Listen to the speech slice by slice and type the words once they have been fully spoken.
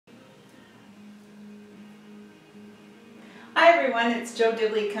Hi everyone, it's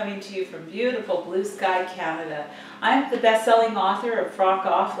Dibblee coming to you from beautiful Blue Sky, Canada. I'm the best-selling author of Frock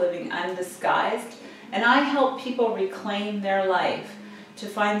Off, Living Undisguised, and I help people reclaim their life, to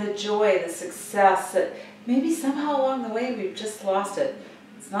find the joy, the success that maybe somehow along the way we've just lost it.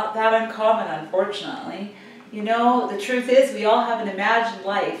 It's not that uncommon, unfortunately. You know, the truth is we all have an imagined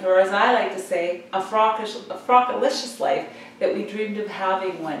life, or as I like to say, a Frock-alicious life that we dreamed of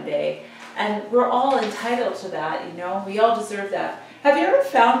having one day. And we're all entitled to that, you know, we all deserve that. Have you ever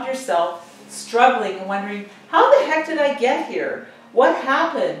found yourself struggling and wondering, how the heck did I get here? What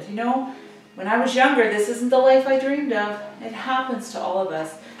happened? You know, when I was younger, this isn't the life I dreamed of. It happens to all of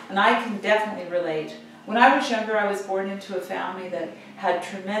us, and I can definitely relate. When I was younger, I was born into a family that had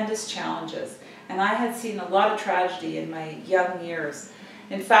tremendous challenges, and I had seen a lot of tragedy in my young years.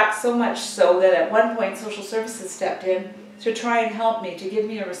 In fact, so much so that at one point social services stepped in to try and help me, to give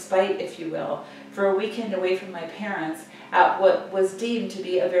me a respite, if you will, for a weekend away from my parents at what was deemed to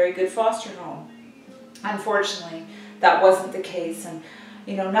be a very good foster home. Unfortunately, that wasn't the case, and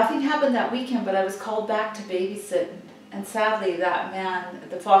you know, nothing happened that weekend, but I was called back to babysit, and sadly that man,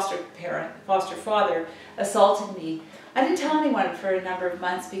 the foster father, assaulted me. I didn't tell anyone for a number of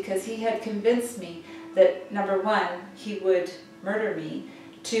months because he had convinced me that, number one, he would murder me,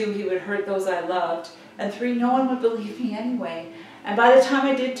 two, he would hurt those I loved, and three, no one would believe me anyway. And by the time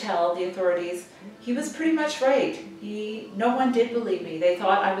I did tell the authorities, he was pretty much right. No one did believe me. They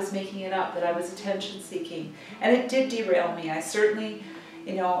thought I was making it up, that I was attention seeking. And it did derail me. I certainly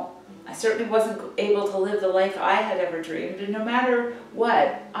wasn't able to live the life I had ever dreamed. And no matter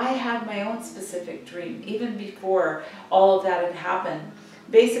what, I had my own specific dream, even before all of that had happened.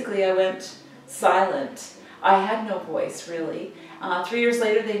 Basically, I went silent. I had no voice, really. 3 years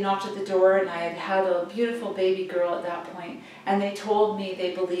later, they knocked at the door, and I had had a beautiful baby girl at that point, and they told me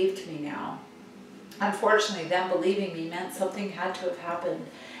they believed me now. Unfortunately, them believing me meant something had to have happened,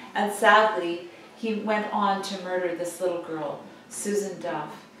 and sadly, he went on to murder this little girl, Susan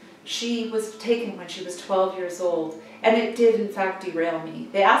Duff. She was taken when she was 12 years old, and it did, in fact, derail me.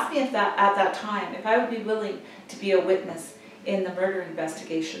 They asked me at that time if I would be willing to be a witness in the murder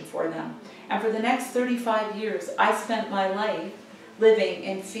investigation for them. And for the next 35 years, I spent my life living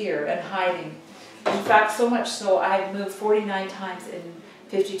in fear and hiding. In fact, so much so, I've moved 49 times in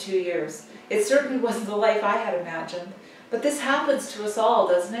 52 years. It certainly wasn't the life I had imagined. But this happens to us all,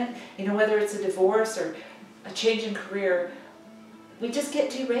 doesn't it? You know, whether it's a divorce or a change in career, we just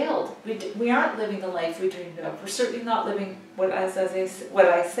get derailed. We aren't living the life we dreamed of. We're certainly not living as I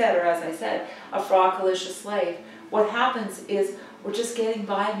said, a Frock-alicious life. What happens is we're just getting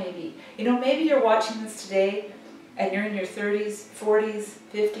by, maybe. You know, maybe you're watching this today and you're in your 30s, 40s,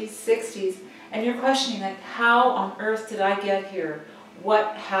 50s, 60s, and you're questioning, like, how on earth did I get here?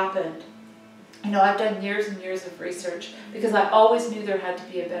 What happened? You know, I've done years and years of research because I always knew there had to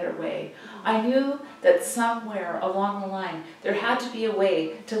be a better way. I knew that somewhere along the line there had to be a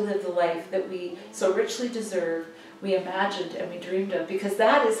way to live the life that we so richly deserve, we imagined and we dreamed of, because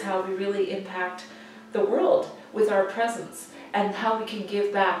that is how we really impact the world with our presence, and how we can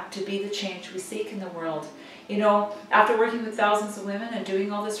give back to be the change we seek in the world. You know, after working with thousands of women and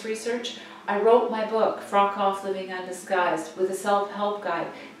doing all this research, I wrote my book, Frock Off, Living Undisguised, with a self-help guide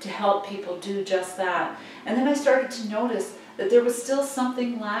to help people do just that. And then I started to notice that there was still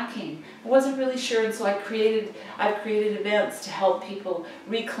something lacking. I wasn't really sure, and so I've created events to help people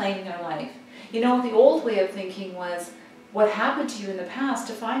reclaim their life. You know, the old way of thinking was, what happened to you in the past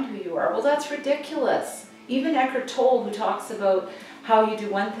define who you are. Well, that's ridiculous. Even Eckhart Tolle, who talks about how you do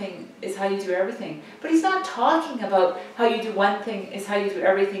one thing is how you do everything. But he's not talking about how you do one thing is how you do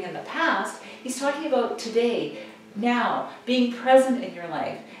everything in the past. He's talking about today, now, being present in your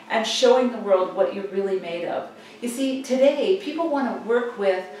life and showing the world what you're really made of. You see, today, people want to work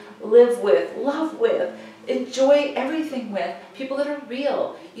with, live with, love with, enjoy everything with people that are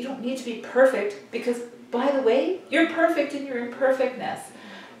real. You don't need to be perfect because, by the way, you're perfect in your imperfectness.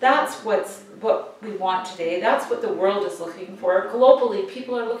 That's what we want today. That's what the world is looking for. Globally,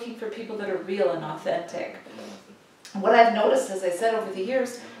 people are looking for people that are real and authentic. And what I've noticed, as I said, over the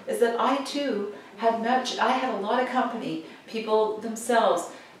years, is that I too had a lot of company, people themselves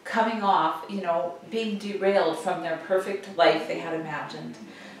coming off, you know, being derailed from their perfect life they had imagined.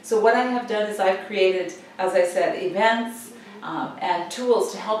 So what I have done is I've created, as I said, events and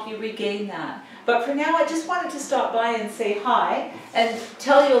tools to help you regain that. But for now, I just wanted to stop by and say hi and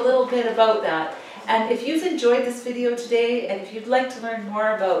tell you a little bit about that. And if you've enjoyed this video today, and if you'd like to learn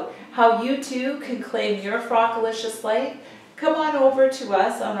more about how you too can claim your Frock-alicious life, come on over to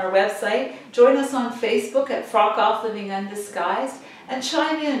us on our website, join us on Facebook at Frock Off, Living Undisguised, and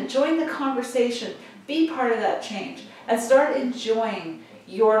chime in, join the conversation. Be part of that change and start enjoying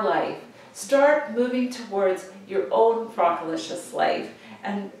your life. Start moving towards your own Frock-alicious life.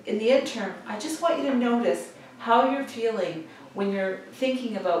 And in the interim, I just want you to notice how you're feeling when you're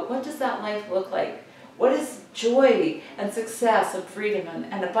thinking about what does that life look like? What does joy and success and freedom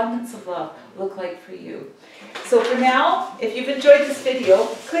and abundance of love look like for you? So for now, if you've enjoyed this video,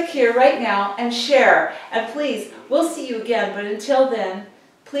 click here right now and share. And please, we'll see you again. But until then,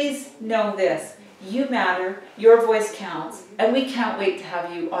 please know this. You matter, your voice counts, and we can't wait to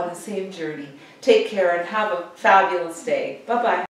have you on the same journey. Take care and have a fabulous day. Bye-bye.